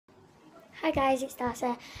Hi guys, it's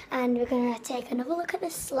Darcy, and we're going to take another look at the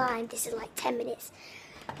slime. This is like 10 minutes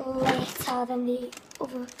later than the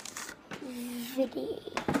other video.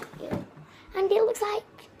 And it looks like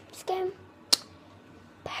it's going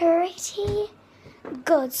pretty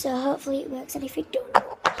good, so hopefully it works. And if it don't,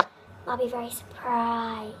 I'll be very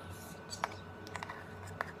surprised.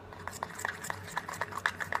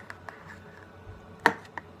 Can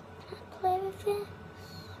I play with this?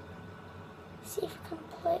 See if I can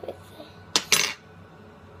play with this.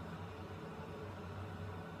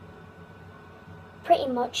 Pretty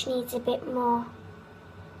much needs a bit more.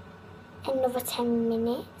 Another 10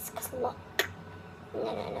 minutes, because look.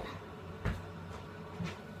 No.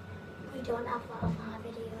 We don't have that on our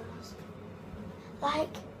videos.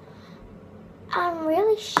 Like, I'm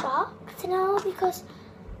really shocked now because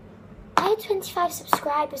I had 25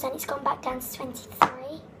 subscribers and it's gone back down to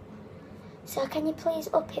 23. So can you please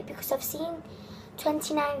up it, because I've seen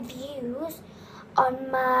 29 views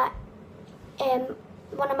on my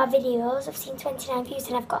one of my videos. I've seen 29 views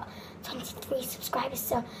and I've got 23 subscribers.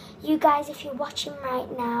 So you guys, if you're watching right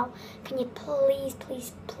now, can you please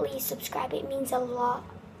subscribe? It means a lot.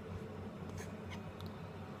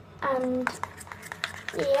 And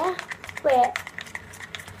yeah, wait,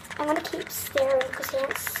 I'm gonna keep stirring because he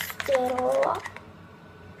hasn't stirred a lot.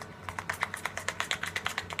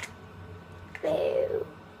 Boo.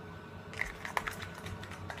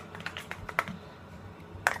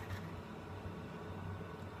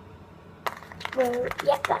 Well,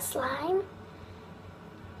 yep, that's slime.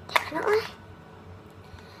 Definitely.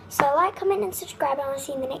 So like, comment and subscribe, and I'll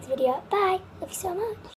see you in the next video. Bye. Love you so much.